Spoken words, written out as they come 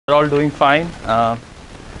all doing fine,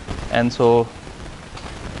 and so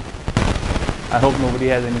I hope nobody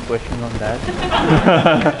has any questions on that.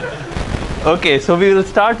 Okay, so we will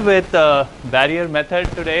start with barrier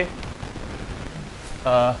method today.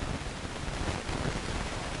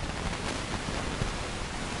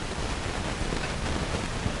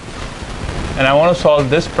 And I want to solve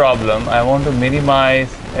this problem. I want to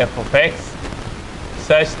minimize f of x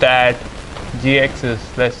such that gx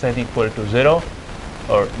is less than equal to 0,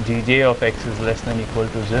 or gj of x is less than equal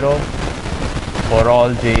to 0 for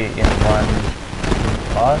all j in 1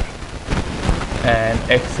 R, and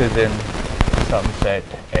x is in some set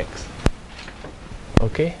x.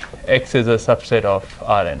 Okay, x is a subset of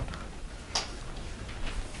Rn.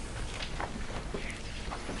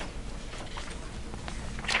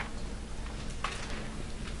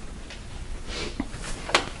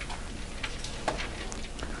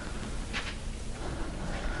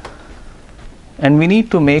 And we need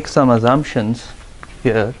to make some assumptions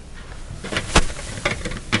here.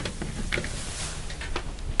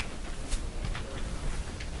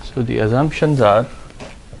 So the assumptions are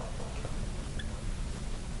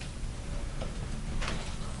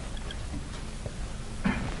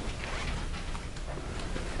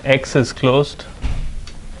x is closed,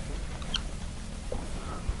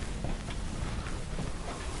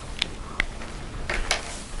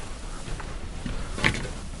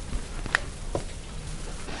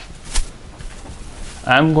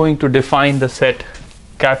 I'm going to define the set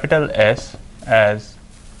capital S as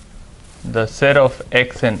the set of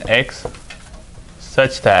x in x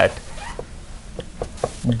such that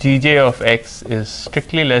gj of x is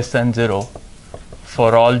strictly less than 0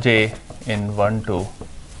 for all j in 1 to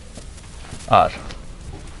R.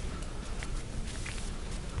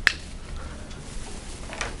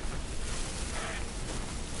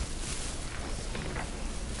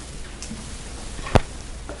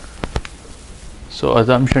 So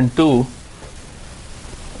assumption 2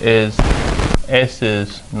 is S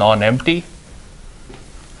is non-empty,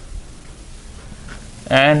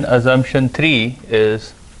 and assumption 3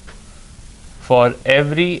 is for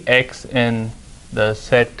every x in the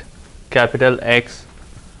set capital X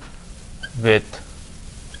with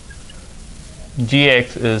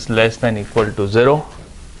gx is less than equal to 0,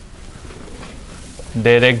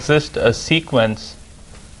 there exists a sequence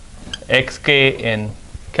xk in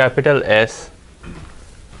capital S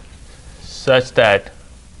such that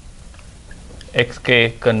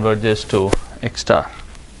xk converges to x star.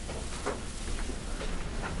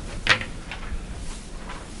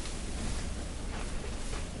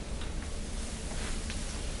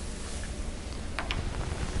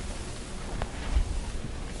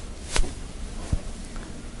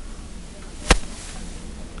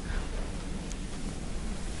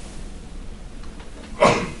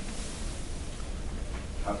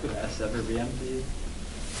 How could S ever be empty?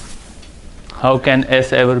 How can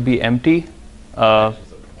S ever be empty?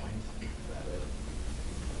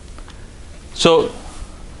 So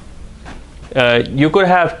you could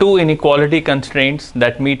have two inequality constraints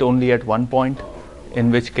that meet only at one point,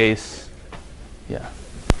 in which case, yeah.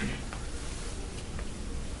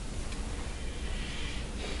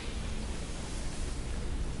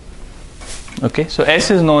 Okay, so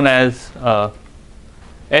S is known as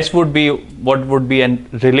S would be what would be a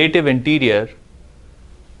relative interior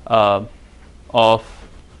of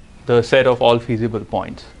the set of all feasible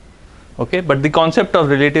points. Okay, but the concept of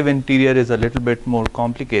relative interior is a little bit more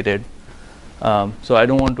complicated, so I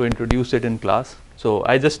don't want to introduce it in class. So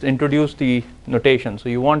I just introduced the notation. So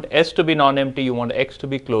you want S to be non-empty, you want X to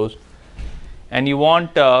be closed, and you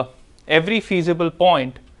want every feasible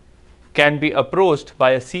point can be approached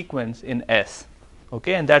by a sequence in S.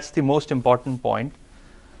 Okay, and that's the most important point.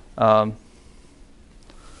 So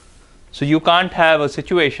you can't have a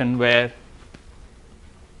situation where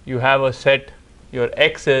you have a set, your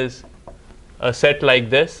X is a set like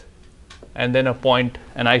this, and then a point,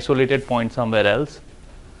 an isolated point somewhere else,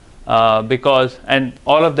 because, and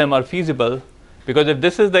all of them are feasible, because if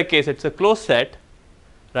this is the case, it's a closed set,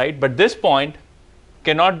 right? But this point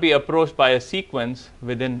cannot be approached by a sequence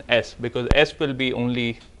within S, because S will be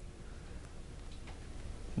only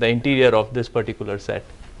the interior of this particular set.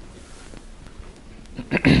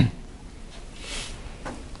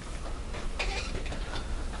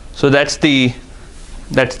 So that's the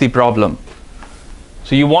problem.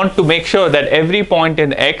 So you want to make sure that every point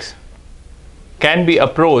in X can be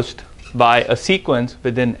approached by a sequence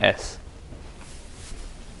within S.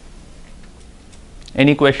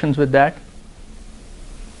 Any questions with that?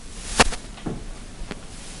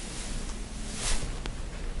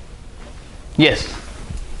 Yes.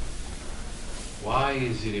 why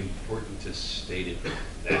is it important to state it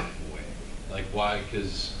that way? Like why,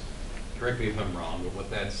 because, correct me if I'm wrong, but what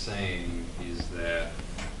that's saying is that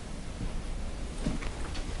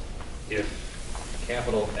if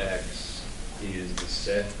capital X is the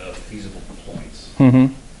set of feasible points,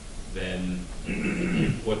 then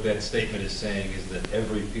what that statement is saying is that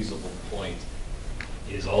every feasible point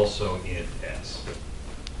is also in S.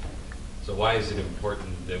 So why is it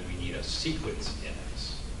important that we need a sequence in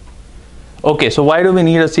S? Okay, so why do we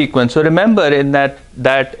need a sequence? So remember in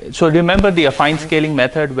so remember the affine scaling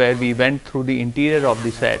method where we went through the interior of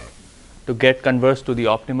the set to get converged to the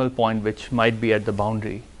optimal point, which might be at the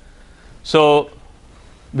boundary. So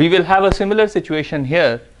we will have a similar situation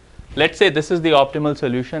here. Let's say this is the optimal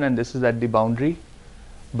solution and this is at the boundary.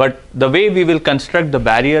 But the way we will construct the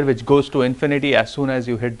barrier which goes to infinity as soon as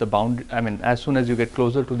you hit the boundary, as soon as you get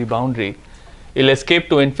closer to the boundary, it'll escape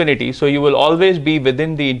to infinity. So you will always be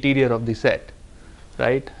within the interior of the set,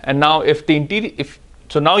 right? And now if the interior,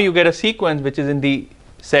 so now you get a sequence which is in the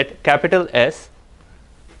set capital S,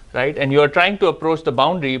 right? And you are trying to approach the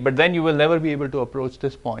boundary, but then you will never be able to approach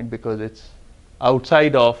this point because it's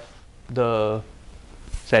outside of the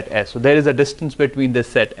set S. So there is a distance between this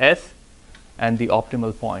set S and the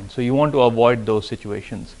optimal point. So you want to avoid those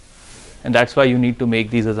situations. And that's why you need to make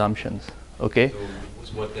these assumptions. Okay? So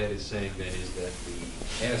what that is saying then is that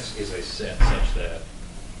the S is a set such that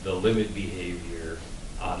the limit behavior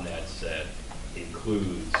on that set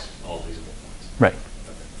includes all feasible points. Right.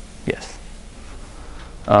 Okay. Yes.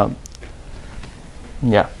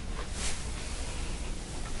 Yeah.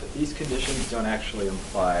 But these conditions don't actually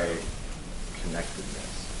imply connectedness.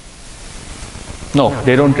 No,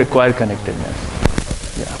 they don't require connectedness.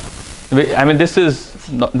 Yeah. I mean, this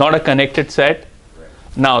is not a connected set.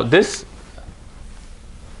 Right. Now this,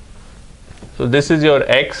 so this is your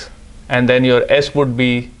X, and then your S would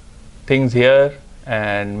be things here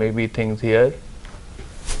and maybe things here.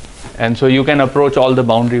 And so you can approach all the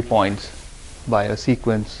boundary points by a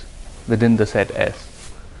sequence within the set S.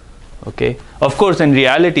 Okay. Of course, in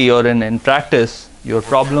reality or in practice, your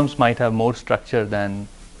problems might have more structure than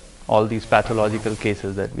all these pathological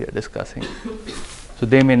cases that we are discussing. So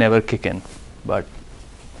they may never kick in, but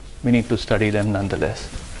we need to study them nonetheless.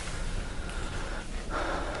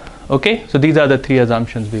 Okay, so these are the three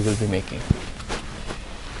assumptions we will be making.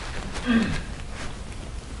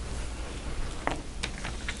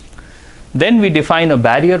 Then we define a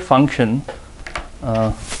barrier function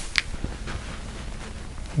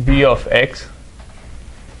b of x.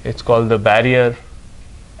 It's called the barrier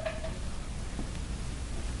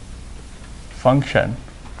function,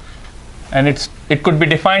 and it could be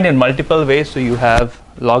defined in multiple ways. So you have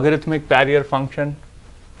logarithmic barrier function.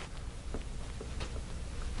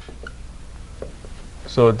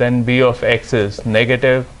 So then b of x is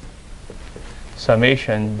negative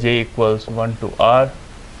summation j equals 1 to r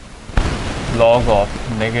log of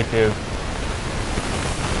negative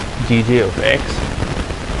gj of x.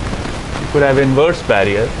 You could have inverse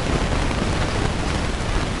barrier.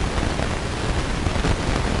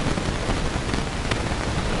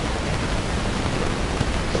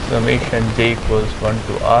 Summation j equals 1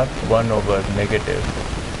 to r 1 over negative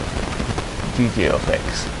gj of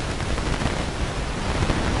x.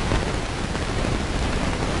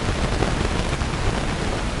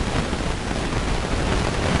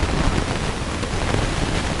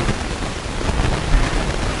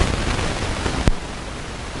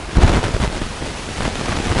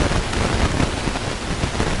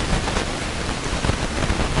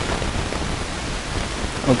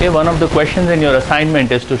 Okay, one of the questions in your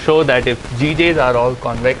assignment is to show that if GJs are all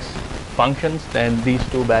convex functions, then these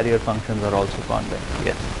two barrier functions are also convex.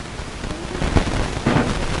 Yes.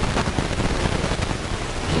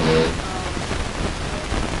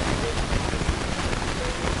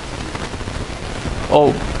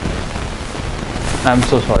 Oh, I'm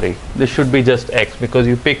so sorry. This should be just x because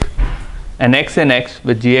you pick an x in x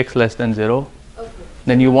with gx less than 0.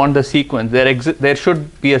 Then you want the sequence. There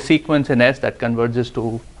should be a sequence in S that converges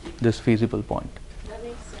to this feasible point. That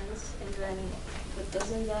makes sense. And then, but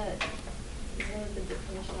isn't that the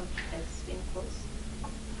definition of X being close?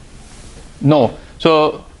 No.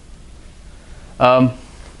 So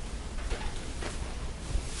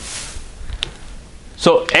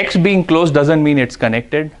X being close doesn't mean it's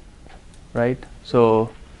connected, right? So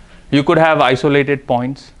you could have isolated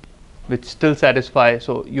points which still satisfy.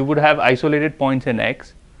 So you would have isolated points in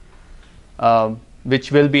X,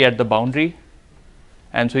 which will be at the boundary.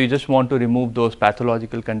 And so you just want to remove those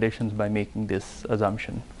pathological conditions by making this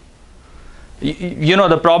assumption. You know,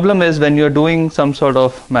 the problem is when you're doing some sort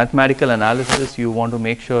of mathematical analysis, you want to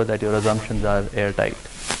make sure that your assumptions are airtight.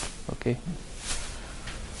 Okay.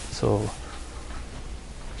 So,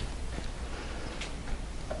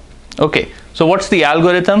 okay. So what's the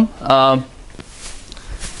algorithm?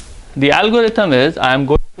 The algorithm is I am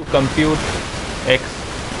going to compute x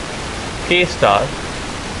k star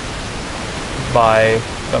by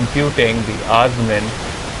computing the argument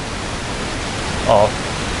of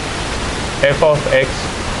f of x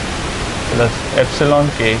plus epsilon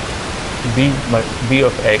k b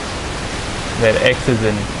of x, where x is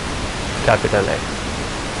in capital X.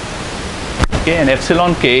 Okay, and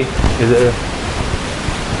epsilon k is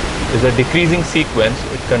a decreasing sequence.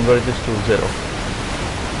 It converges to 0.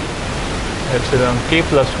 Epsilon k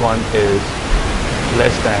plus 1 is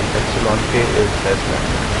less than epsilon k is less than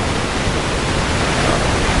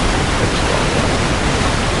epsilon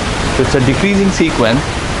 1. So it's a decreasing sequence,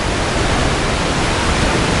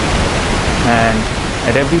 and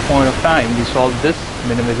at every point of time we solve this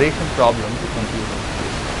minimization problem to compute it.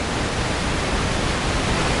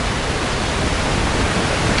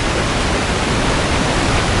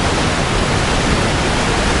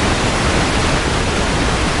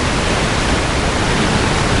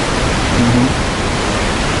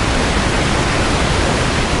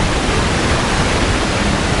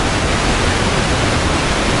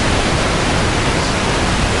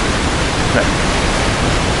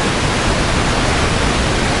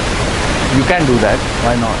 You can do that,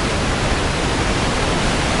 why not?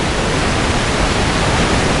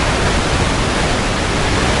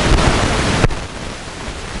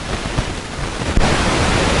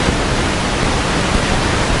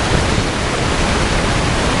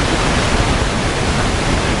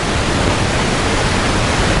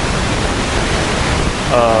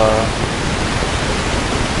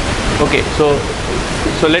 Okay,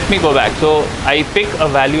 so let me go back. So I pick a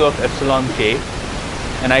value of epsilon k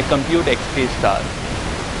and I compute xk star.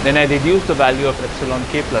 Then I reduce the value of epsilon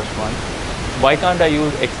k plus 1. Why can't I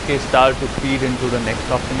use xk star to feed into the next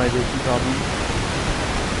optimization problem?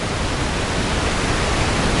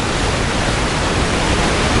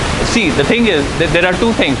 See, the thing is that there are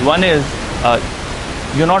two things. One is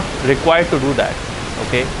you're not required to do that.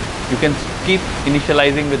 Okay, you can keep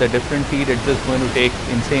initializing with a different feed. It's just going to take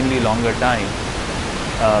insanely longer time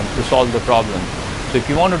to solve the problem. So if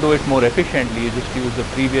you want to do it more efficiently, you just use the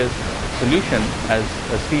previous solution as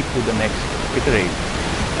a seed to the next iterate,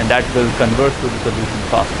 and that will convert to the solution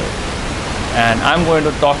faster. And I'm going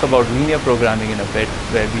to talk about linear programming in a bit,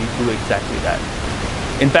 where we do exactly that.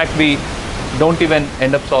 In fact, we don't even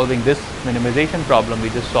end up solving this minimization problem.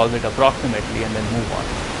 We just solve it approximately and then move on.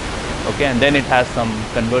 Okay, and then it has some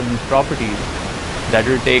convergence properties that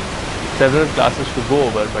will take several classes to go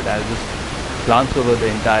over, but I'll just glance over the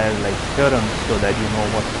entire theorem so that you know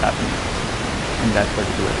what's happening in that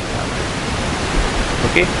particular example.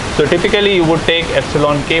 Okay, so typically you would take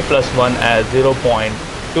epsilon k plus 1 as 0.2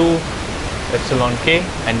 epsilon k,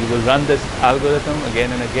 and you will run this algorithm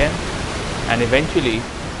again and again, and eventually,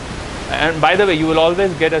 and by the way, you will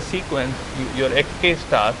always get a sequence. Your xk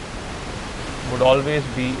star would always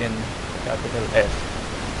be in capital S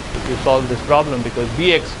if you solve this problem, because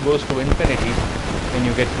bx goes to infinity when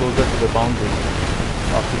you get closer to the boundary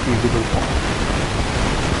of the feasible point.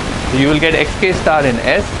 So you will get xk star in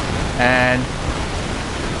S, and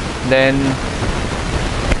then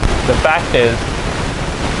the fact is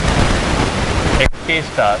xk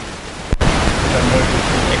star converges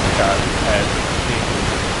to x star as k2.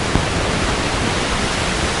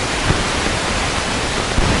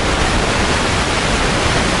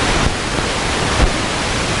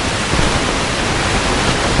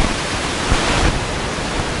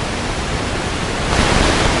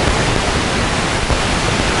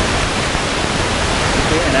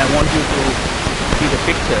 And I want you to see the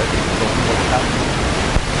picture of what's happening.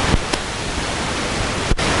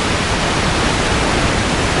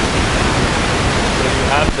 So you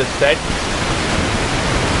have the set,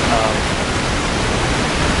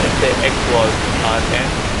 let's say x was Rn,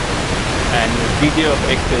 and your bj of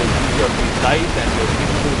x is each of these size, and your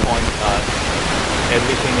feasible points are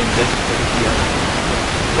everything in this particular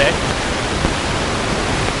set.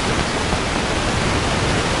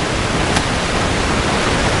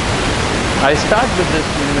 I start with this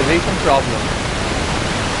minimization problem,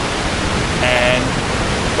 and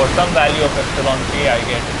for some value of epsilon k I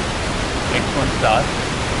get x1 star.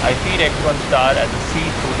 I feed x1 star as a seed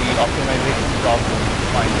to the optimization problem to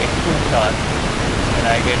find x2 star, and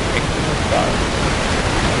I get x2 star,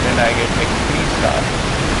 and then I get x3 star,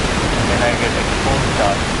 and then I get x4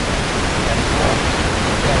 star, and so on.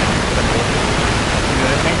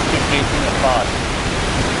 You're essentially taking a path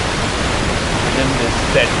within this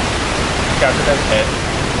set capital S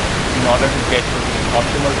in order to get to the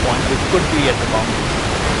optimal point, which could be at the boundary.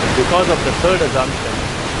 But because of the third assumption,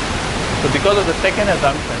 so because of the second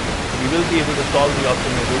assumption, we will be able to solve the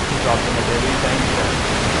optimization problem at every time step.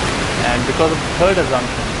 And because of the third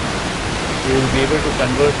assumption, we will be able to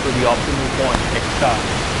converge to the optimal point x star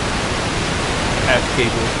as k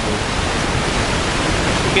goes through.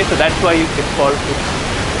 Okay, so that's why it's called,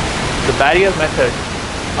 the barrier method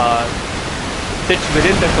sits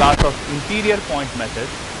within the class of interior point methods,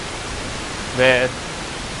 where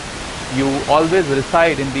you always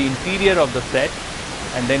reside in the interior of the set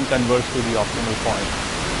and then converge to the optimal point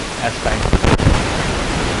as time progresses.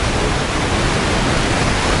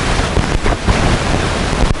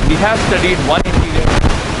 We have studied one interior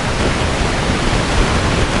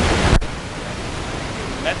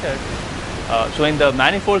method. So in the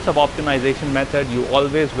manifold suboptimization method, you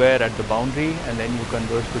always were at the boundary and then you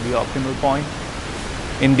converge to the optimal point.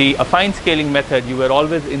 In the affine scaling method, you were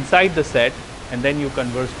always inside the set and then you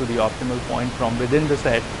converge to the optimal point from within the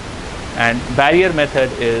set. And barrier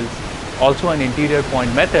method is also an interior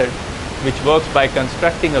point method, which works by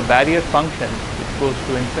constructing a barrier function which goes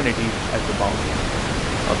to infinity at the boundary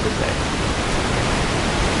of the set.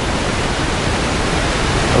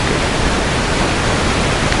 Okay.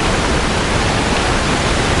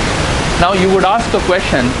 Now you would ask a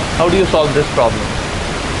question, how do you solve this problem,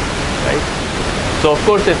 right? So of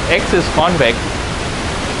course, if x is convex,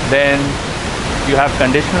 then you have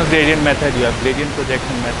conditional gradient method, you have gradient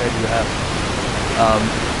projection method, you have,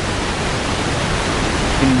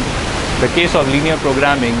 in the case of linear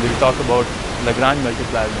programming, we'll talk about Lagrange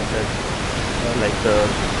multiplier method,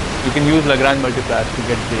 you can use Lagrange multipliers to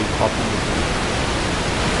get the optimal solution.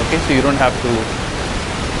 Okay, so you don't have to,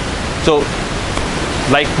 so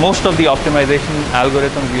like most of the optimization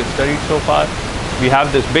algorithms we have studied so far, we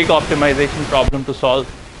have this big optimization problem to solve.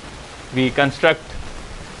 We construct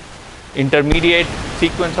intermediate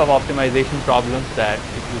sequence of optimization problems that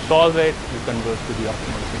if you solve it, you converge to the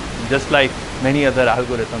optimal solution, just like many other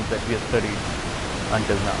algorithms that we have studied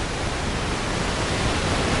until now.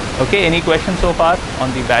 Okay, any questions so far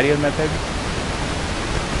on the barrier method?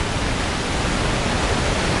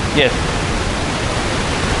 Yes.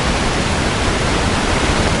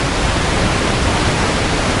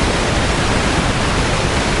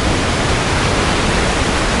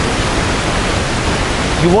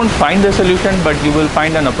 You won't find the solution, but you will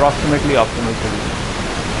find an approximately optimal solution.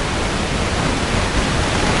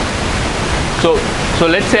 So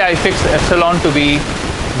let's say I fix epsilon to be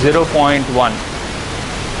 0.1,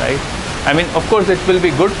 right? I mean, of course, it will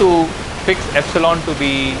be good to fix epsilon to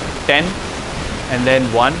be 10 and then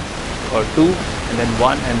 1 or 2 and then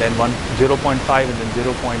 1 and then 1, 0.5 and then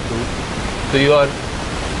 0.2. So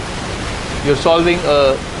you're solving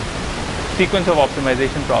a sequence of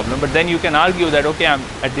optimization problem, but then you can argue that, okay,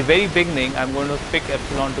 at the very beginning, I'm going to pick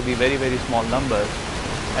epsilon to be very, very small numbers,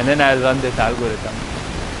 and then I'll run this algorithm.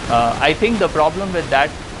 I think the problem with that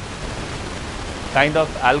kind of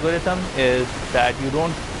algorithm is that you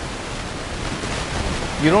don't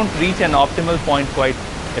reach an optimal point quite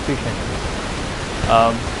efficiently.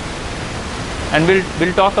 And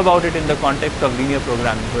we'll talk about it in the context of linear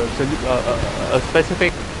programming. So a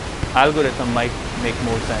specific algorithm might make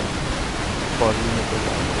more sense for linear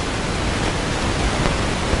programming.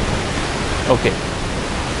 Okay.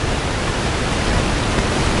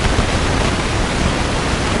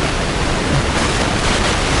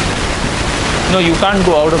 No, you can't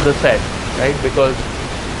go out of the set, right? Because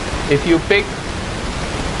if you pick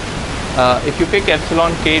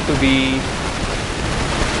epsilon k to be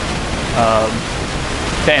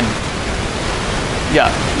 10, yeah,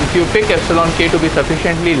 if you pick epsilon k to be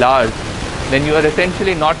sufficiently large, then you are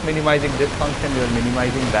essentially not minimizing this function, you are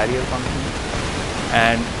minimizing barrier function,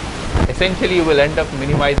 and essentially you will end up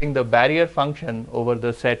minimizing the barrier function over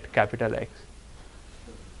the set capital X.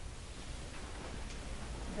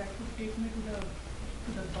 That would take me to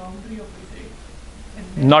the boundary of the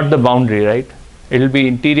set. Not the boundary, right? It will be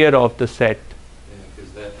interior of the set. Yeah,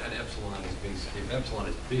 because that epsilon is being, if epsilon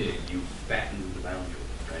is big, you fatten the boundary,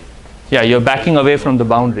 right? Yeah, you're backing away from the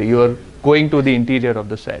boundary. You're going to the interior of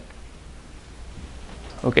the set.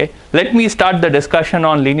 Okay, let me start the discussion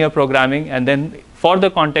on linear programming, and then for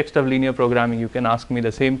the context of linear programming, you can ask me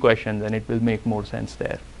the same questions and it will make more sense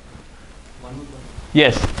there. One more question.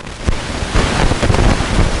 Yes.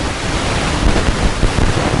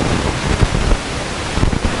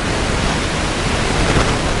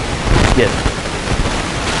 Yes.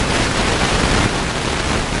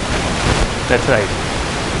 That's right.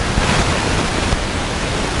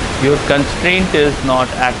 Your constraint is not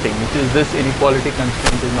acting, which is this inequality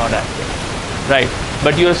constraint is not acting. Right.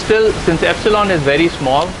 But you're still, since epsilon is very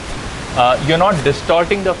small, you're not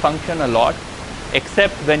distorting the function a lot.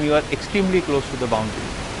 except when you are extremely close to the boundary.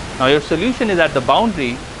 Now your solution is at the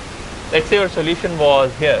boundary. Let's say your solution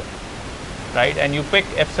was here, right, and you pick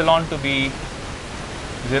epsilon to be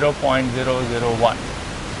 0.001,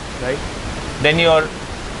 right, then your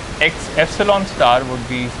epsilon star would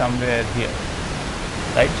be somewhere here,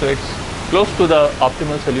 right. So it's close to the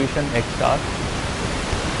optimal solution x star,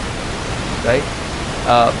 right,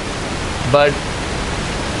 but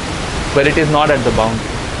it is not at the boundary,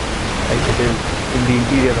 right. It is in the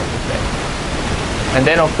interior of the set. And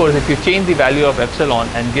then of course if you change the value of epsilon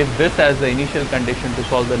and give this as the initial condition to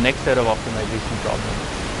solve the next set of optimization problems,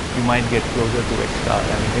 you might get closer to x star.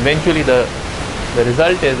 I mean, eventually the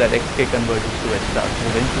result is that xk converges to x star. So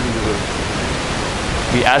eventually you will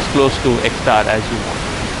be as close to x star as you want.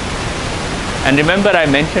 And remember, I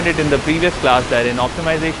mentioned it in the previous class that in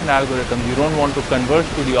optimization algorithms, you don't want to converge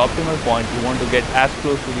to the optimal point. You want to get as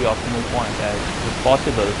close to the optimal point as is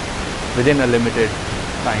possible within a limited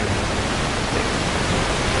time.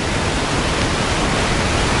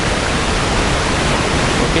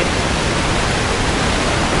 Okay.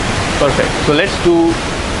 Perfect. So let's do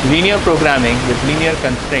linear programming with linear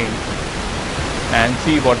constraints and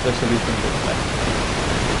see what the solution looks like.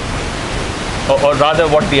 Or rather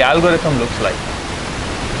what the algorithm looks like.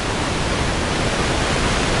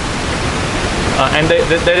 And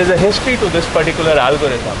there is a history to this particular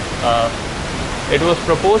algorithm. It was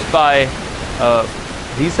proposed by a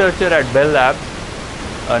researcher at Bell Labs,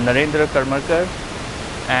 Narendra Karmarkar,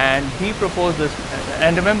 and he proposed this.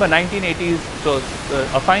 And remember 1980s, so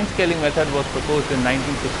affine scaling method was proposed in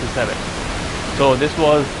 1967. So this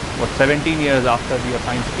was, what, 17 years after the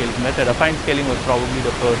affine scaling method. Affine scaling was probably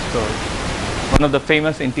the first one of the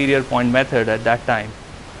famous interior point method at that time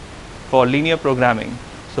for linear programming.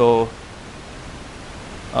 So,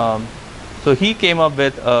 so he came up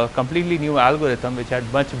with a completely new algorithm which had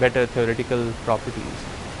much better theoretical properties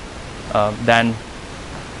than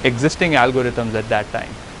existing algorithms at that time.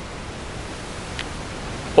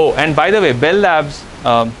 Oh, and by the way, Bell Labs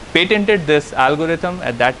patented this algorithm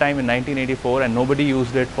at that time in 1984, and nobody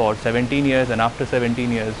used it for 17 years. And after 17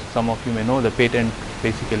 years, some of you may know, the patent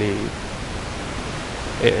basically.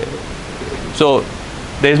 So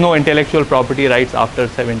there is no intellectual property rights after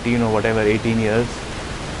 17 or whatever 18 years,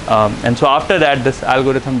 and so after that this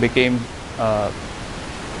algorithm became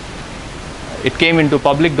it came into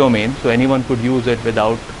public domain, so anyone could use it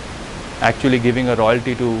without actually giving a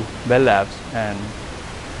royalty to Bell Labs, and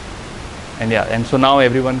yeah, and so now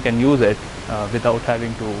everyone can use it without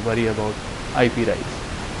having to worry about IP rights.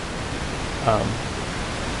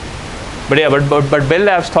 But yeah, but Bell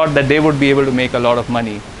Labs thought that they would be able to make a lot of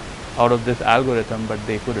money out of this algorithm, but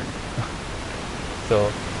they couldn't. So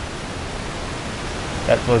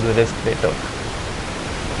that was the risk they took.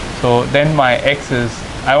 So then my x is,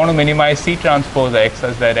 I want to minimize C transpose x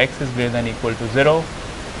such that x is greater than or equal to 0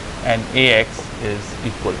 and Ax is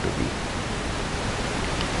equal to B.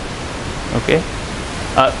 Okay.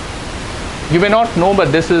 You may not know,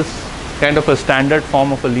 but this is kind of a standard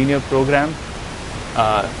form of a linear program.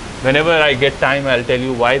 Whenever I get time, I'll tell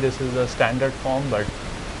you why this is a standard form, but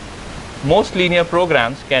most linear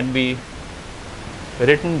programs can be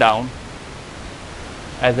written down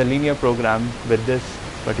as a linear program with this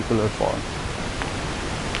particular form.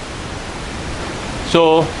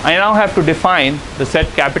 So I now have to define the set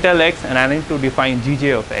capital X, and I need to define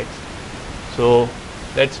Gj of X. So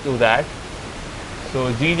let's do that.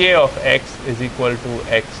 So Gj of X is equal to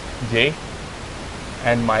Xj,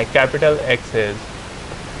 and my capital X is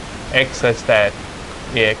X such that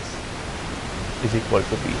Ax is equal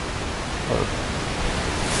to B, or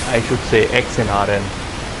I should say X in Rn.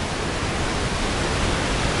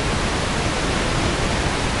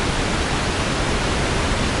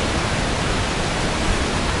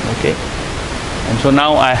 Okay, and so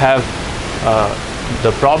now I have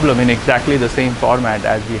the problem in exactly the same format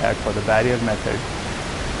as we had for the barrier method,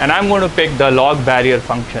 and I'm going to pick the log barrier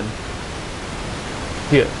function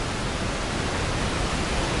here.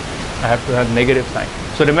 I have to have negative sign.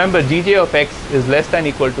 So remember, Gj of X is less than or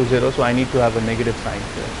equal to 0, so I need to have a negative sign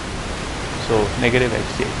here. So negative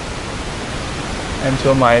Xj. And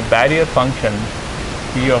so my barrier function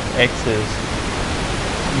P of X is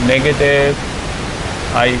negative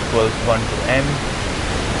I equals 1 to m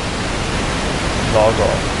log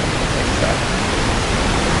of X.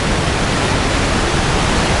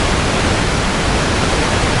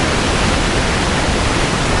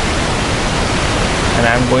 And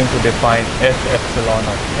I'm going to define f epsilon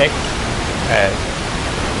of x as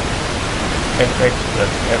fx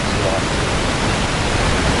plus epsilon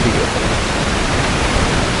d of x.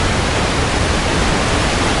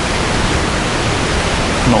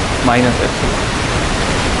 No, minus epsilon.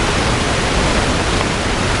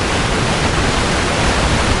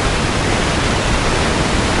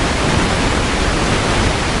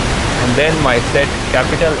 then my set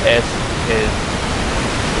capital S is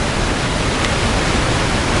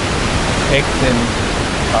x in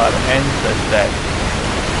Rn such that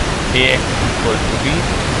Ax equals to B,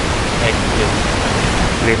 x is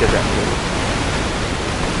greater than 0.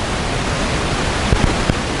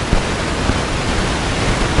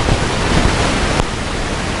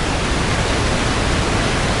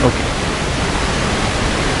 Okay.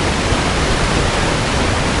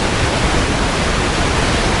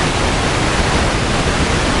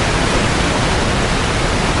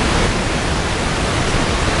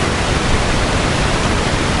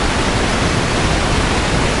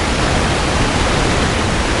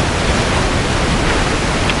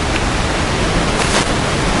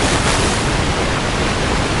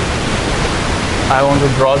 I want to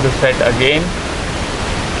draw the set again.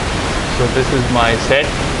 So this is my set.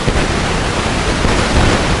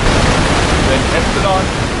 When epsilon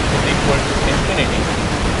is equal to infinity,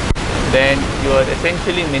 then you are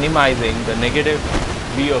essentially minimizing the negative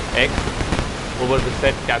b of x over the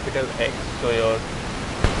set capital X. So your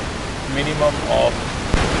minimum of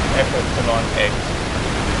f epsilon x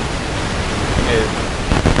is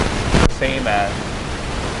the same as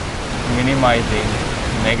minimizing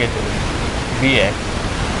negative bx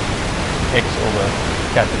x over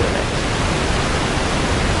capital X.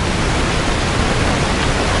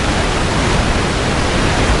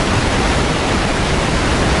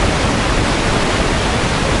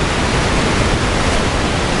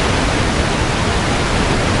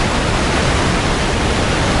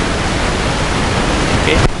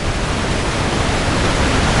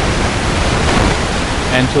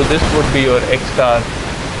 And so this would be your x star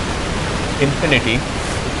infinity,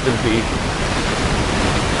 which will be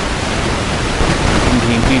in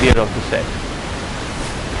the interior of the set.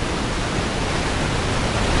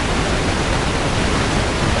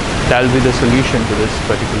 That will be the solution to this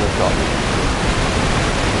particular problem.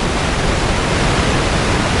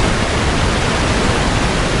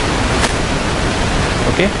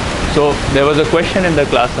 Okay, so there was a question in the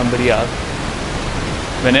class, somebody asked,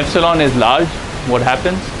 when epsilon is large, what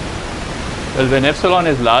happens? Well, when epsilon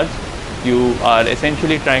is large, you are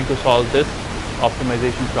essentially trying to solve this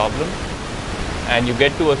optimization problem, and you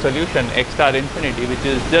get to a solution x star infinity, which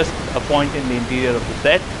is just a point in the interior of the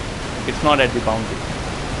set. It's not at the boundary.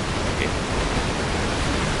 Okay.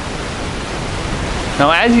 Now,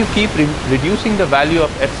 as you keep reducing the value of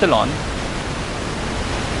epsilon,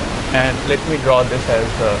 and let me draw this as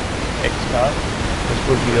x star. This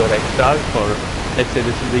would be your x star for, let's say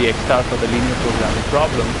this is the x star for the linear programming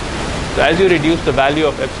problem. So as you reduce the value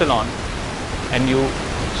of epsilon and you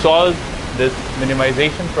solve this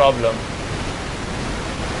minimization problem,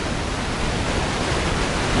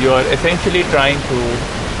 you are essentially trying to,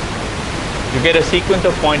 you get a sequence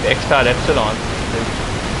of point x star epsilon, which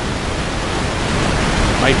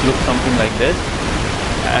might look something like this,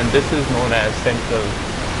 and this is known as central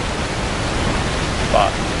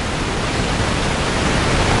path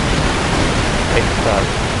x star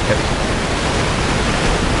epsilon.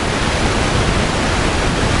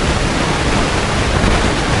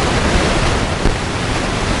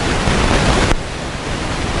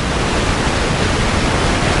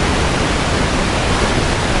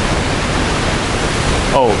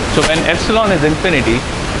 Oh, so when epsilon is infinity,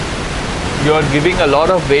 you are giving a lot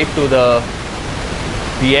of weight to the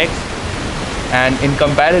dx, and in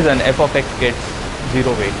comparison f of x gets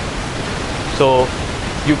 0 weight. So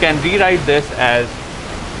you can rewrite this as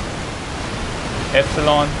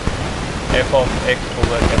epsilon f of x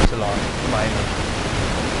over epsilon minus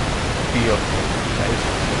p of x, right?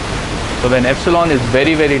 So when epsilon is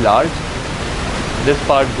very, very large, this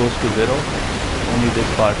part goes to 0, only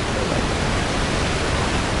this part survives.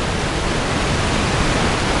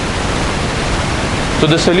 So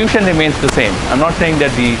the solution remains the same. I'm not saying that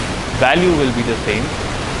the value will be the same,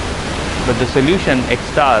 but the solution x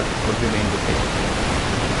star would remain the same.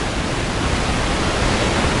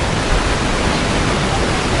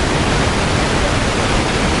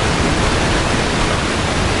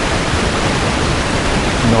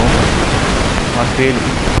 No, not really.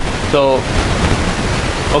 So,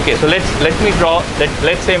 okay, so let me draw.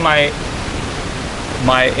 Let's say my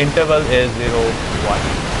interval is 0, 1.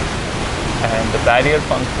 And the barrier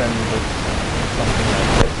function looks something like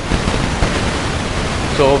this.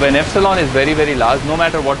 So when epsilon is very, very large, no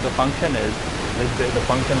matter what the function is, let's say the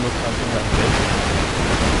function looks something like this.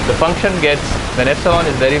 The function gets, when epsilon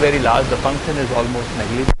is very, very large, the function is almost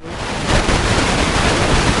negligible.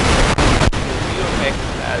 V of x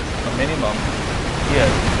as a minimum here,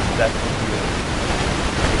 that would be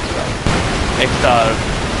x star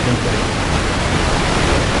infinity.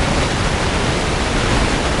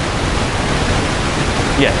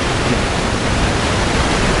 Yes.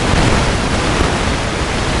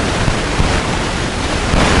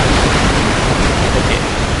 Okay.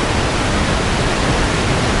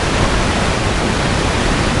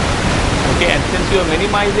 Okay, and since you are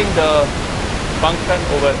minimizing the function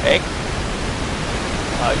over x,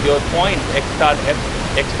 your point x star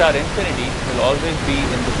infinity will always be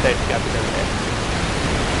in the set capital S.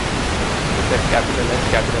 The set capital S,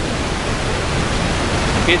 capital S.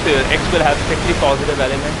 Okay, so your x will have strictly positive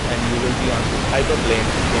elements and you will be on this hyperplane.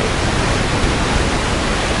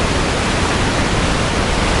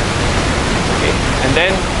 Okay, and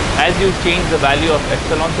then as you change the value of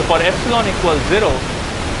epsilon, so for epsilon equals 0,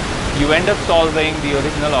 you end up solving the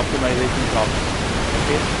original optimization problem.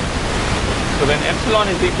 Okay, so when epsilon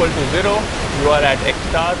is equal to 0, you are at x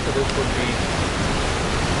star, so this would be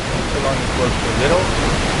epsilon equals to 0,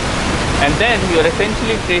 and then you are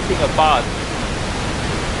essentially tracing a path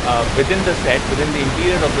within the set, within the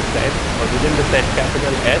interior of the set, or within the set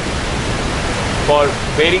capital S, for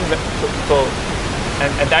varying,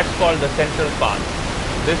 and that's called the central path.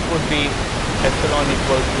 This would be epsilon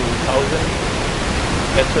equals to 1000,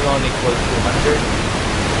 epsilon equals to 100,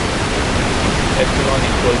 epsilon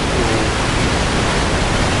equals to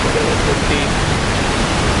 50,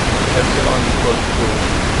 epsilon equals to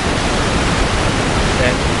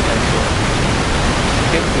 10, and so on.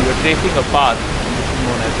 Okay, so you're tracing a path, and this is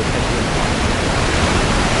known as the central path.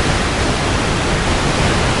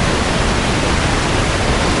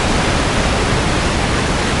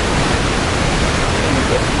 Any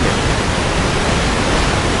questions?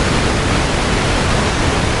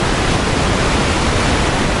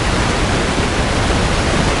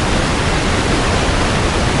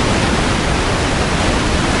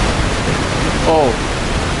 Oh,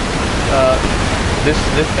 this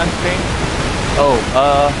constraint. Oh,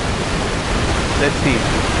 let's see.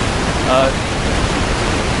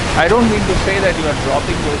 I don't mean to say that you are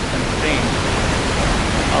dropping those constraints.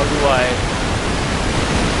 How do I?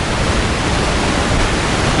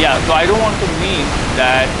 Yeah, so I don't want to mean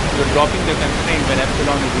that you're dropping the constraint when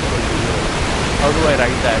epsilon is equal to 0. How do I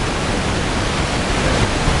write that?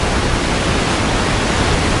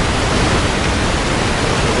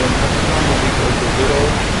 When epsilon is equal to 0,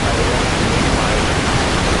 I want to minimize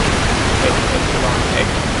epsilon x.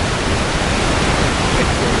 X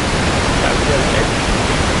is capital X.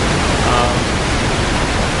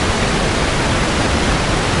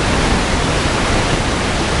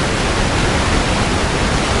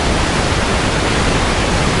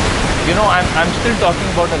 You know, I'm still talking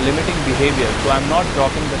about a limiting behavior, so I'm not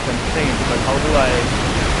dropping the constraint, but how do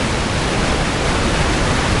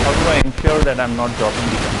I ensure that I'm not dropping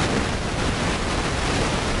the constraint?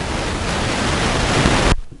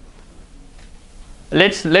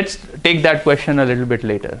 Let's take that question a little bit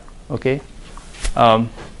later. Okay,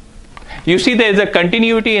 you see there is a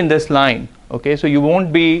continuity in this line. Okay, so you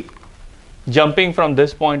won't be jumping from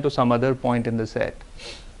this point to some other point in the set.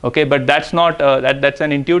 Okay, but that's not that's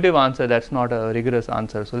an intuitive answer. That's not a rigorous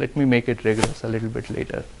answer. So let me make it rigorous a little bit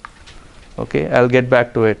later. Okay, I'll get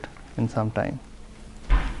back to it in some time.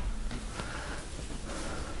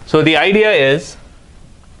 So the idea is,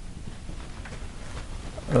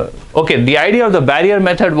 okay, the idea of the barrier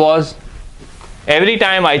method was every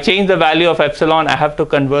time I change the value of epsilon, I have to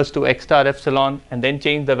converge to x star epsilon, and then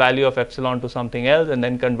change the value of epsilon to something else, and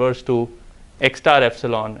then converge to x star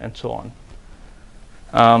epsilon, and so on.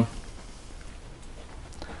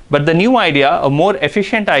 But the new idea, a more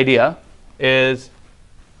efficient idea, is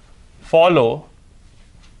follow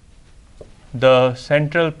the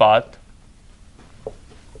central path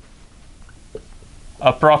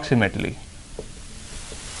approximately.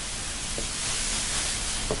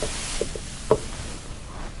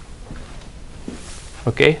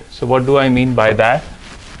 Okay, so what do I mean by that?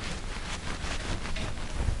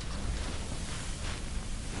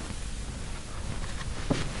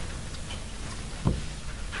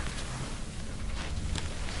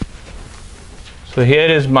 So here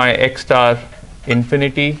is my x star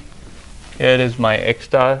infinity, here is my x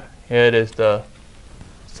star, here is the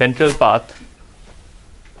central path.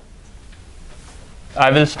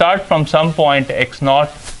 I will start from some point x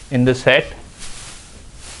naught in the set.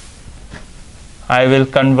 I will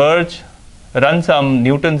converge, run some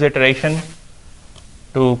Newton's iteration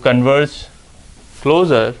to converge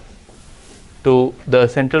closer to the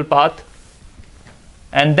central path,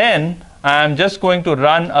 and then I am just going to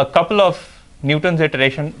run a couple of Newton's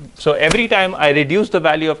iteration. So every time I reduce the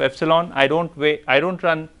value of epsilon, I don't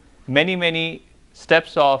run many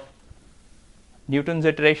steps of Newton's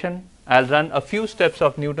iteration. I'll run a few steps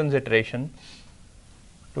of Newton's iteration,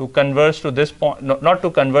 to converge to this point, no, not to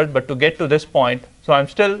converge, but to get to this point. So I'm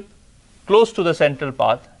still close to the central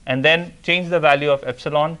path, and then change the value of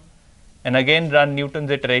epsilon, and again run Newton's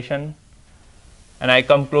iteration, and I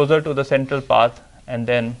come closer to the central path, and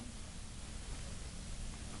then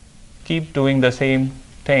keep doing the same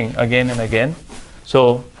thing again and again.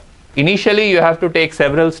 So initially you have to take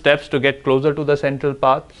several steps to get closer to the central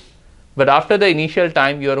path, but after the initial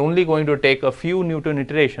time you are only going to take a few Newton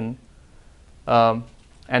iteration,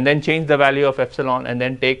 and then change the value of epsilon, and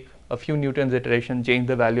then take a few Newton's iteration, change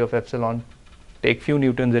the value of epsilon, take few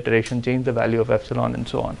Newton's iteration, change the value of epsilon, and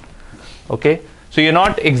so on. Okay, so you're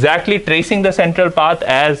not exactly tracing the central path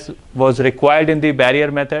as was required in the barrier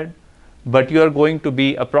method, but you are going to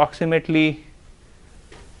be approximately,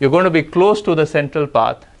 you're going to be close to the central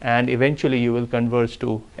path, and eventually you will converge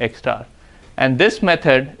to x star. And this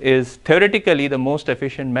method is theoretically the most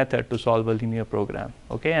efficient method to solve a linear program.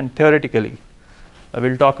 Okay, and theoretically, I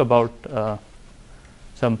will talk about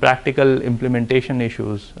some practical implementation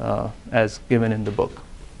issues as given in the book.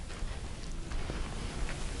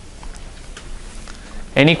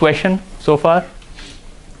 Any question so far?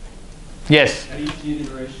 Yes. At each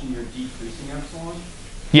iteration, you're decreasing epsilon?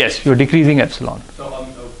 Yes, you're decreasing epsilon. So,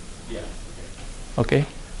 yeah, Okay.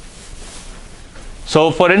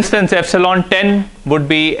 So for instance, epsilon 10 would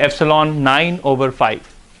be epsilon 9 over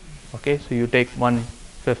 5. Okay, so you take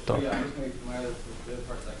 1/5 of. Yeah, I'm just going to, the other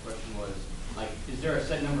part of that question was, like, is there a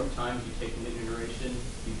set number of times you take an iteration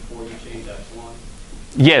before you change epsilon?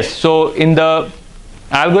 Yes, so in the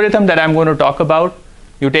algorithm that I'm going to talk about,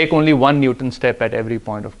 you take only 1 Newton step at every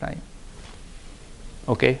point of time.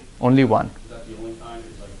 Okay, only one. Is that the only time?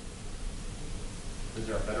 Is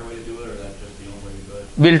there a better way to do it, or is that just the only way to do it?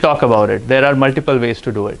 We'll talk about it. There are multiple ways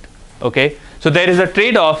to do it. Okay, so there is a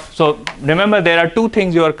trade-off. So remember, there are two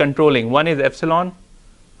things you are controlling. One is epsilon,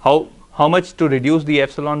 how much to reduce the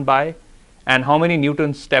epsilon by, and how many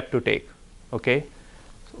Newton step to take. Okay,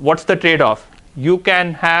 what's the trade-off? You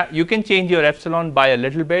can change your epsilon by a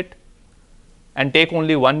little bit and take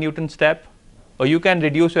only 1 Newton step, or you can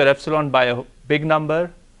reduce your epsilon by a big number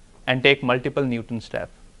and take multiple Newton step.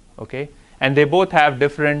 Okay, and they both have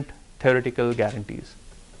different theoretical guarantees.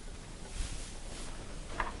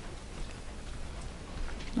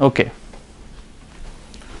 Okay.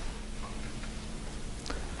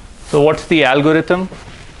 So what's the algorithm?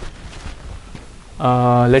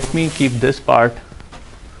 Let me keep this part.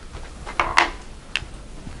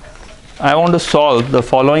 I want to solve the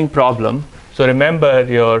following problem. So remember,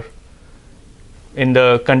 you're in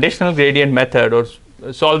the conditional gradient method, or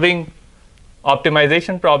solving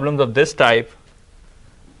optimization problems of this type,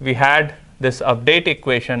 we had this update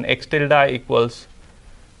equation x tilde equals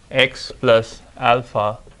x plus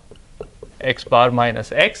alpha x bar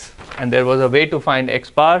minus x, and there was a way to find x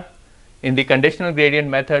bar. In the conditional gradient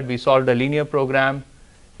method, we solved a linear program.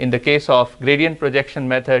 In the case of gradient projection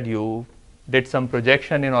method, you did some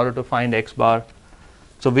projection in order to find x bar.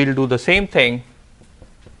 So we'll do the same thing,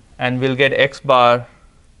 and we'll get x bar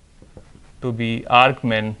to be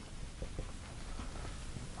argmin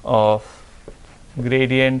of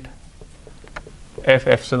gradient f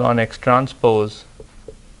epsilon x transpose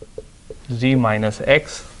z minus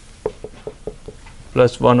x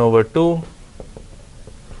plus 1 over 2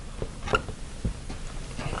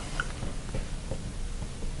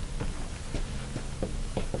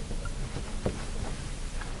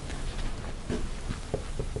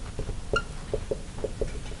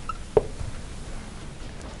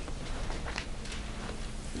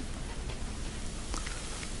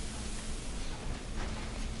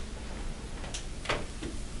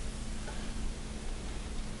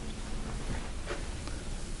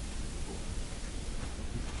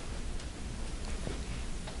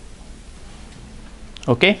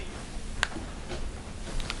 Okay,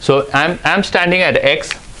 so I'm standing at x.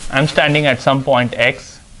 I'm standing at some point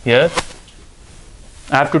x here.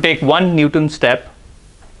 I have to take 1 Newton step.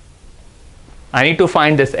 I need to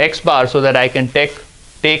find this x bar so that I can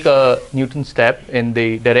take a Newton step in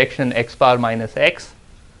the direction x bar minus x.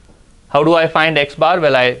 How do I find x bar?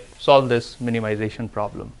 Well, I solve this minimization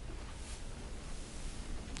problem.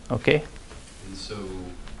 Okay. And so,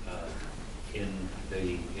 in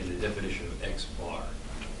the definition of x bar,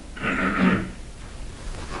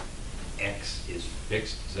 x is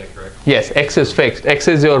fixed. Is that correct? Yes, x is fixed. X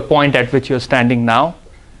is your point at which you're standing now.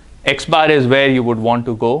 X bar is where you would want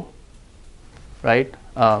to go, right?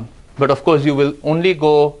 But of course, you will only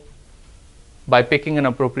go by picking an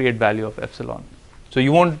appropriate value of epsilon. So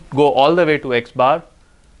you won't go all the way to x bar,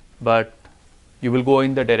 but you will go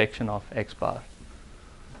in the direction of x bar.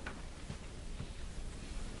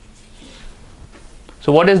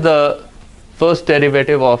 So what is the first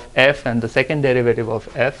derivative of f and the second derivative of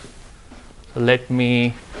f. So let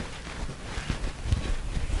me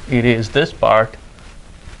erase this part.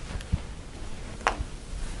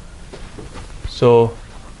 So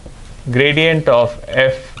gradient of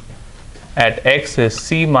f at x is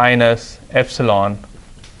c minus epsilon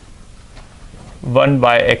 1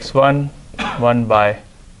 by x1, 1 by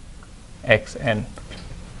xn.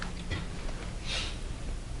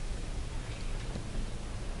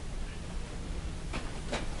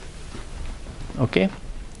 Okay.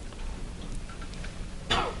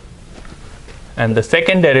 And the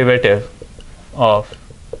second derivative of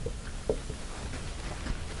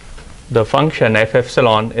the function f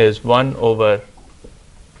epsilon is 1 over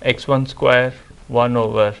x1 square, 1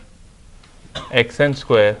 over xn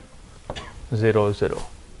square, 0, 0.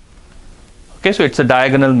 Okay, so it's a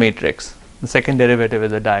diagonal matrix. The second derivative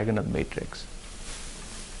is a diagonal matrix.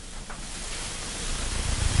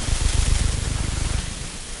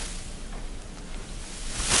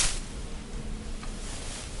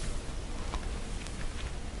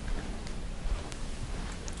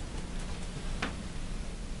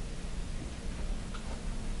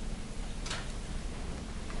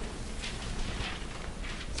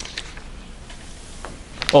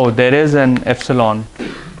 Oh, there is an epsilon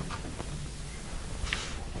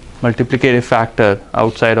multiplicative factor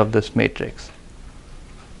outside of this matrix.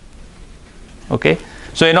 Okay,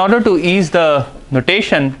 so in order to ease the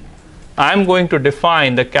notation, I am going to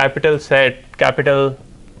define the capital set capital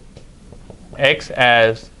X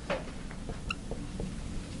as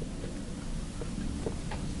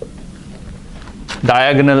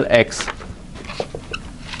diagonal X.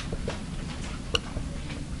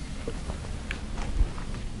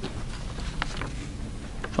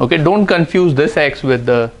 Okay, don't confuse this X with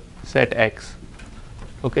the set X.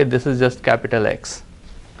 Okay, this is just capital X.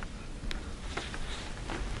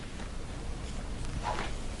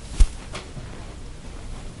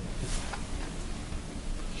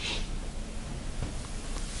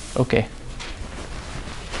 Okay.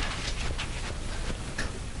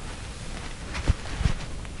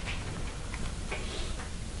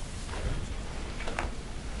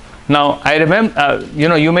 Now, I remember,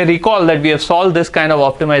 you may recall that we have solved this kind of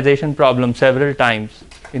optimization problem several times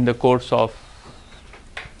in the course of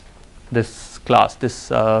this class, this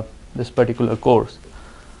particular course.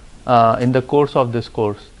 In the course of this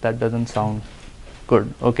course, that doesn't sound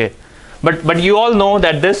good. Okay, but you all know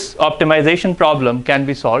that this optimization problem can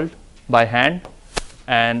be solved by hand.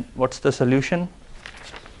 And what's the solution?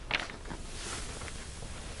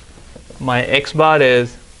 My x bar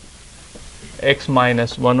is x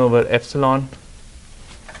minus 1 over epsilon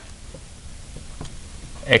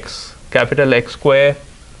x capital X square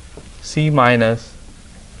c minus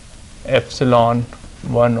epsilon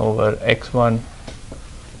 1 over x1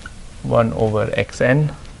 1 over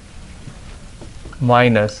xn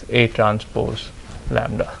minus A transpose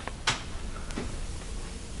lambda,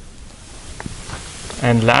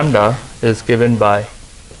 and lambda is given by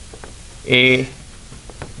A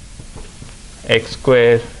x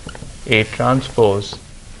square A transpose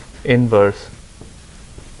inverse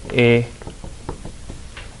A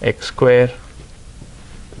x square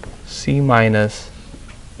c minus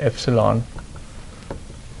epsilon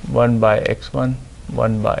 1 by x1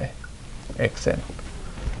 1 by xn.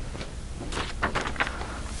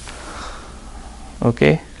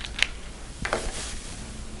 Okay,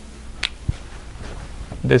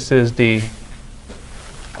 this is the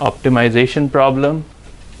optimization problem,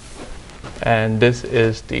 and this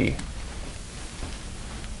is the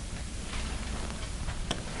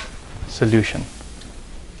solution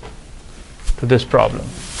to this problem.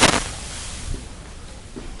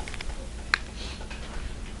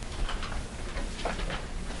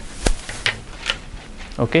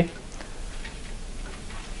 Okay,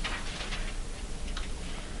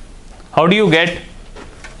 how do you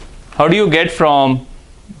get from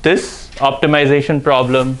this optimization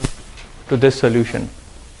problem to this solution?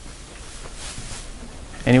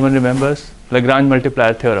 Anyone remembers? Lagrange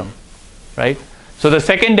multiplier theorem, right? So the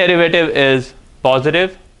second derivative is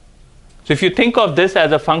positive. So if you think of this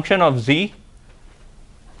as a function of z,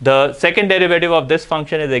 the second derivative of this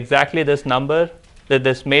function is exactly this number,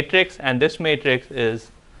 this matrix, and this matrix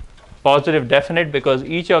is positive definite because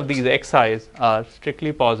each of these xi's are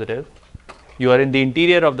strictly positive. You are in the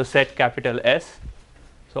interior of the set capital S,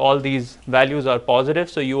 so all these values are positive.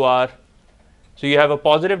 So you have a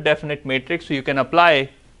positive definite matrix, so you can apply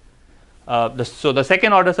so the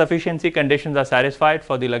second order sufficiency conditions are satisfied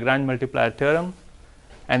for the Lagrange multiplier theorem,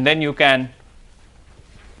 and then you can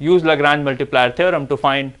use Lagrange multiplier theorem to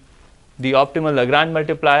find the optimal Lagrange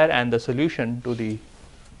multiplier and the solution to the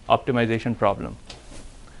optimization problem.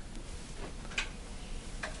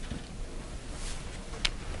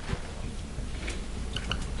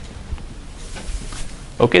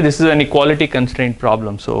 Okay, this is an equality constraint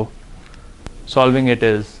problem, so solving it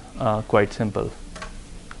is quite simple.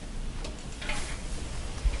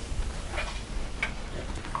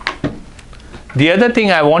 The other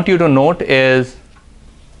thing I want you to note is,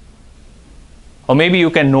 or maybe you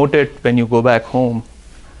can note it when you go back home,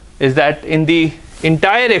 is that in the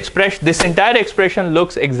entire expression, this entire expression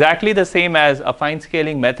looks exactly the same as a affine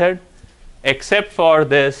scaling method, except for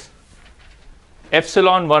this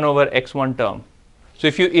epsilon 1 over x1 term. So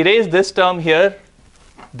if you erase this term here,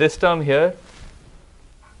 this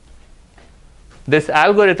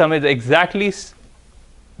algorithm is exactly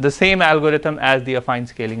the same algorithm as the affine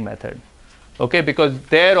scaling method. Okay, because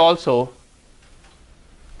there also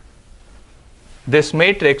this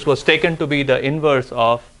matrix was taken to be the inverse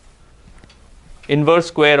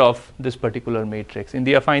square of this particular matrix in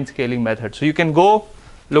the affine scaling method. So you can go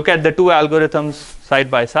look at the two algorithms side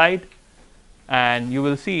by side, and you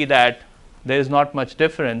will see that there is not much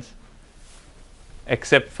difference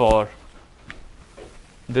except for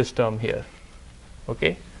this term here.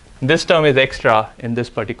 Okay, this term is extra in this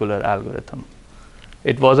particular algorithm.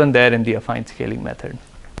 It wasn't there in the affine scaling method.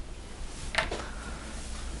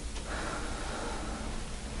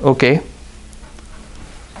 Okay.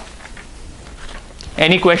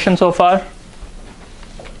 Any questions so far?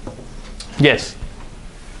 Yes.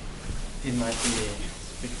 It might be a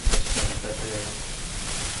big question, but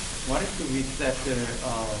what if we set the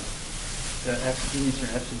initial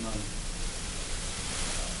epsilon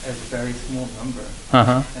as a very small number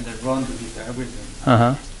and then run this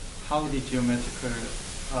algorithm? How the geometrical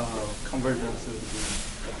convergence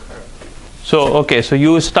will occur? So, okay, so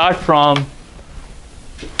you start from,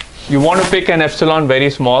 you want to pick an epsilon very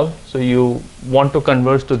small, so you want to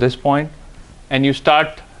converge to this point, and you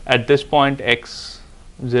start at this point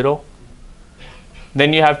x0.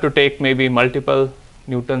 Then you have to take maybe multiple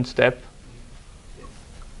Newton step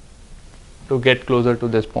to get closer to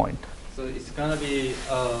this point. So it's going to be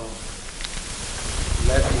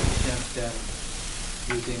less efficient than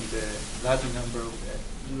using the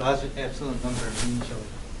large epsilon number initially.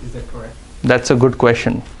 Is that correct? That's a good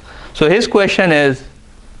question. So his question is,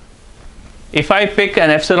 if I pick an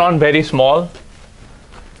epsilon very small,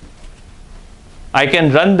 I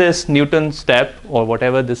can run this Newton step or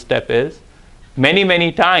whatever this step is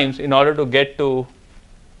many times in order to get to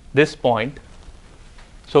this point.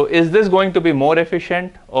 So is this going to be more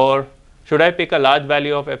efficient, or should I pick a large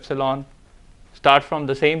value of epsilon, start from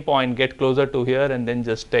the same point, get closer to here, and then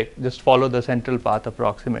just follow the central path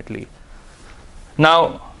approximately?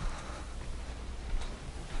 Now,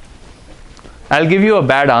 I'll give you a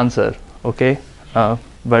bad answer, okay?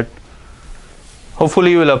 But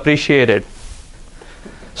hopefully you will appreciate it.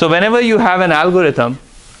 So whenever you have an algorithm,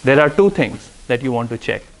 there are two things that you want to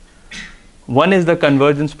check. One is the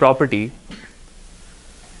convergence property,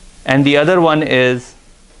 and the other one is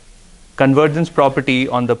convergence property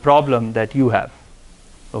on the problem that you have.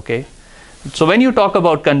 Okay? So when you talk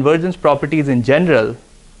about convergence properties in general,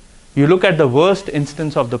 you look at the worst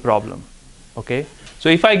instance of the problem. Okay? So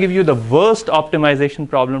if I give you the worst optimization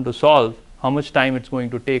problem to solve, how much time it's going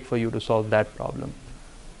to take for you to solve that problem?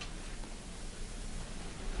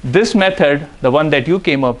 This method, the one that you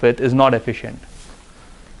came up with, is not efficient.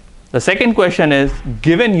 The second question is,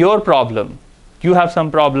 given your problem, you have some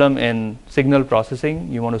problem in signal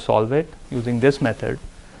processing, you want to solve it using this method,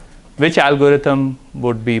 which algorithm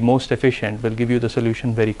would be most efficient, will give you the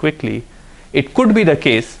solution very quickly. It could be the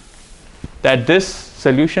case that this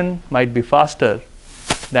solution might be faster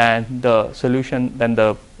than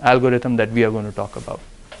the algorithm that we are going to talk about.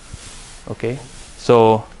 Okay,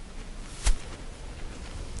 so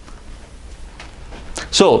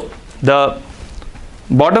the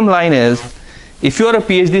bottom line is, if you are a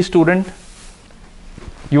PhD student,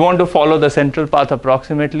 you want to follow the central path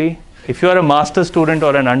approximately. If you are a master's student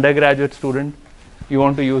or an undergraduate student, you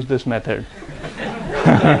want to use this method.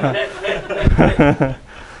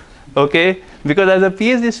 Okay, because as a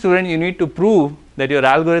PhD student, you need to prove that your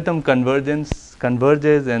algorithm converges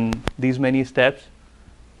in these many steps,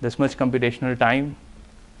 this much computational time.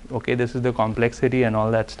 Okay, this is the complexity and all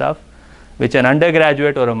that stuff, which an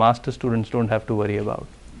undergraduate or a master's students don't have to worry about.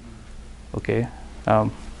 Okay,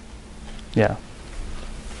 yeah.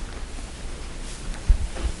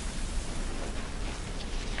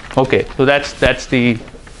 Okay, so that's the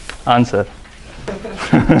answer.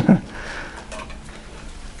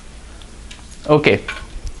 Okay.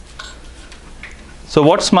 So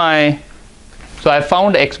I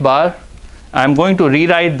found x bar. I'm going to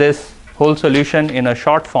rewrite this whole solution in a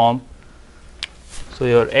short form. So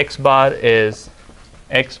your x bar is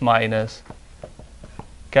x minus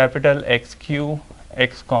capital X q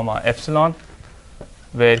x comma epsilon,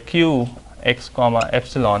 where q x comma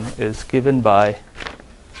epsilon is given by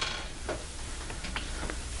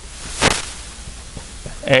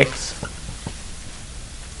x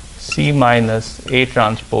c minus A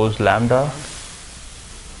transpose lambda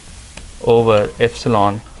over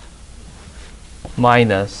epsilon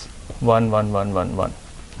minus 1 1 1 1 1.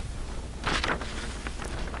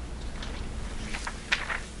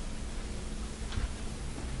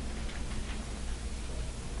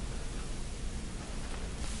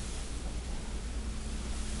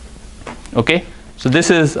 Okay, so this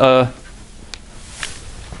is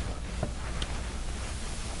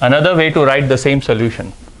another way to write the same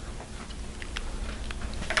solution.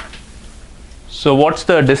 So what's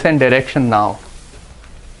the descent direction now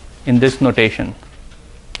in this notation?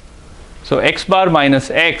 So x bar minus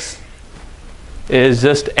x is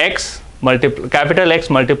just x capital X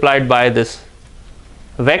multiplied by this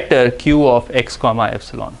vector q of x comma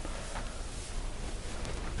epsilon.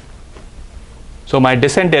 So my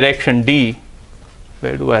descent direction d,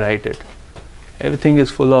 where do I write it? Everything is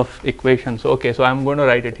full of equations. Okay, so I'm going to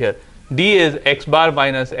write it here. D is x bar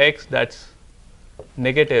minus x, that's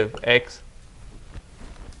negative x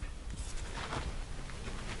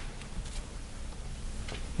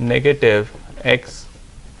negative x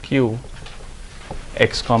q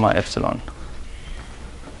x comma epsilon.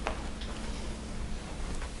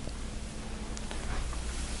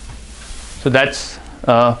 So that's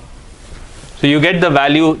so you get the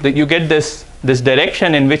value that you get this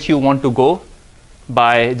direction in which you want to go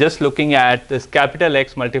by just looking at this capital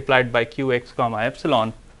X multiplied by q x comma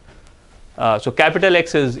epsilon. So capital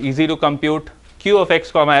X is easy to compute. Q of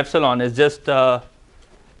x comma epsilon is just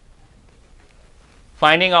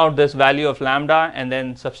finding out this value of lambda and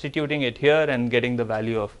then substituting it here and getting the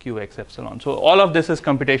value of q x epsilon. So all of this is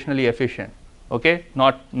computationally efficient. Okay,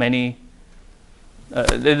 not many.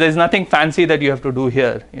 There's nothing fancy that you have to do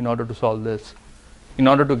here in order to solve this, in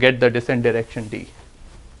order to get the descent direction d.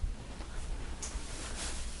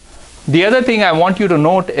 The other thing I want you to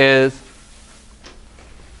note is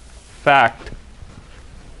fact.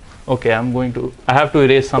 Okay, I have to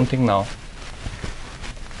erase something now.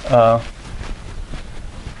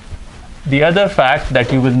 The other fact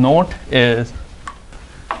that you will note is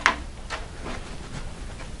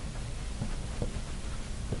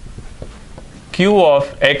q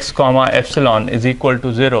of x comma epsilon is equal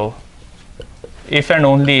to 0 if and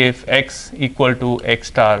only if x equal to x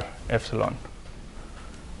star epsilon.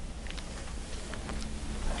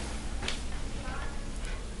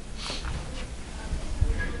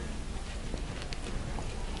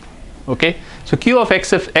 Okay, so q of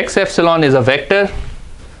x epsilon is a vector,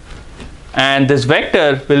 and this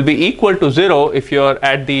vector will be equal to 0 if you are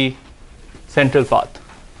at the central path.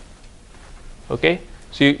 Okay,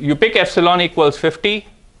 so you pick epsilon equals 50.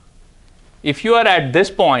 If you are at this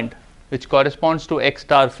point, which corresponds to x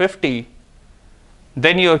star 50,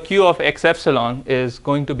 then your q of x epsilon is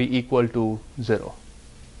going to be equal to 0.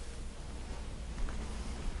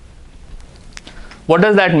 What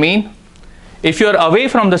does that mean? If you are away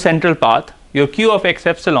from the central path, your q of x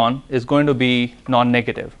epsilon is going to be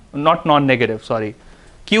non-negative. Not non-negative, sorry.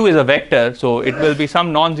 Q is a vector, so it will be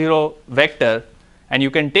some non-zero vector, and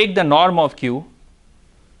you can take the norm of q,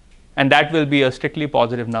 and that will be a strictly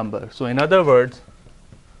positive number. So in other words,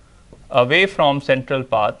 away from central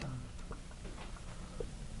path,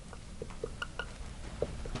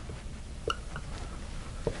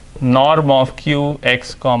 norm of q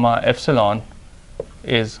x comma epsilon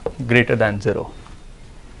is greater than 0.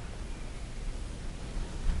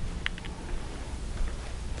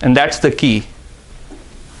 And that's the key.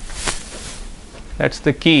 That's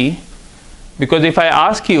the key, because if I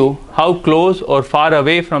ask you how close or far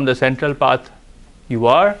away from the central path you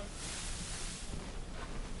are,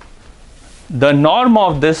 the norm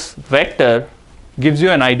of this vector gives you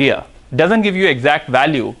an idea. It doesn't give you exact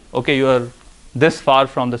value. Okay, you are this far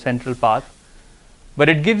from the central path, but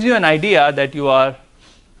it gives you an idea that you are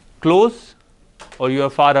close or you are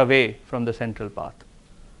far away from the central path.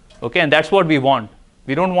 Okay, and that's what we want.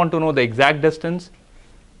 We don't want to know the exact distance.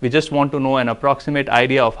 We just want to know an approximate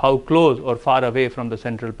idea of how close or far away from the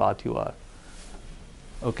central path you are.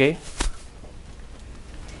 Okay,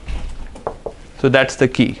 so that's the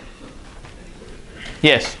key.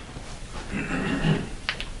 Yes.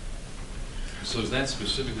 So is that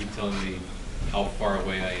specifically telling me how far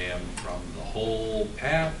away I am from the whole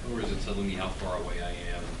path, or is it telling me how far away I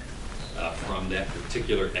am from that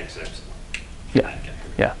particular x epsilon? Yeah. Okay.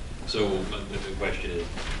 Yeah. So the question is,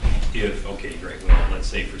 if, okay, great, well, let's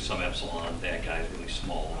say for some epsilon, that guy's really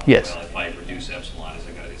small. Yes. Well, if I reduce epsilon,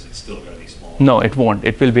 is it still going to be small? No, it won't.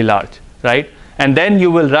 It will be large, right? And then you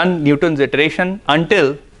will run Newton's iteration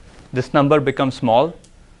until this number becomes small.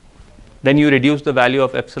 Then you reduce the value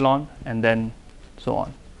of epsilon, and then so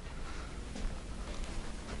on.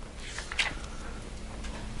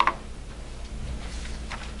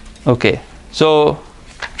 Okay, so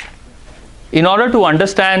in order to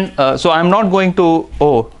understand, so I'm not going to.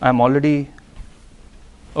 Oh, I'm already.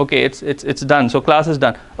 Okay, it's done. So class is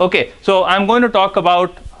done. Okay, so I'm going to talk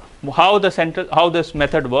about how this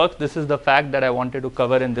method works. This is the fact that I wanted to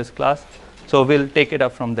cover in this class. So we'll take it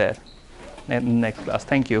up from there in the next class.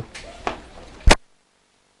 Thank you.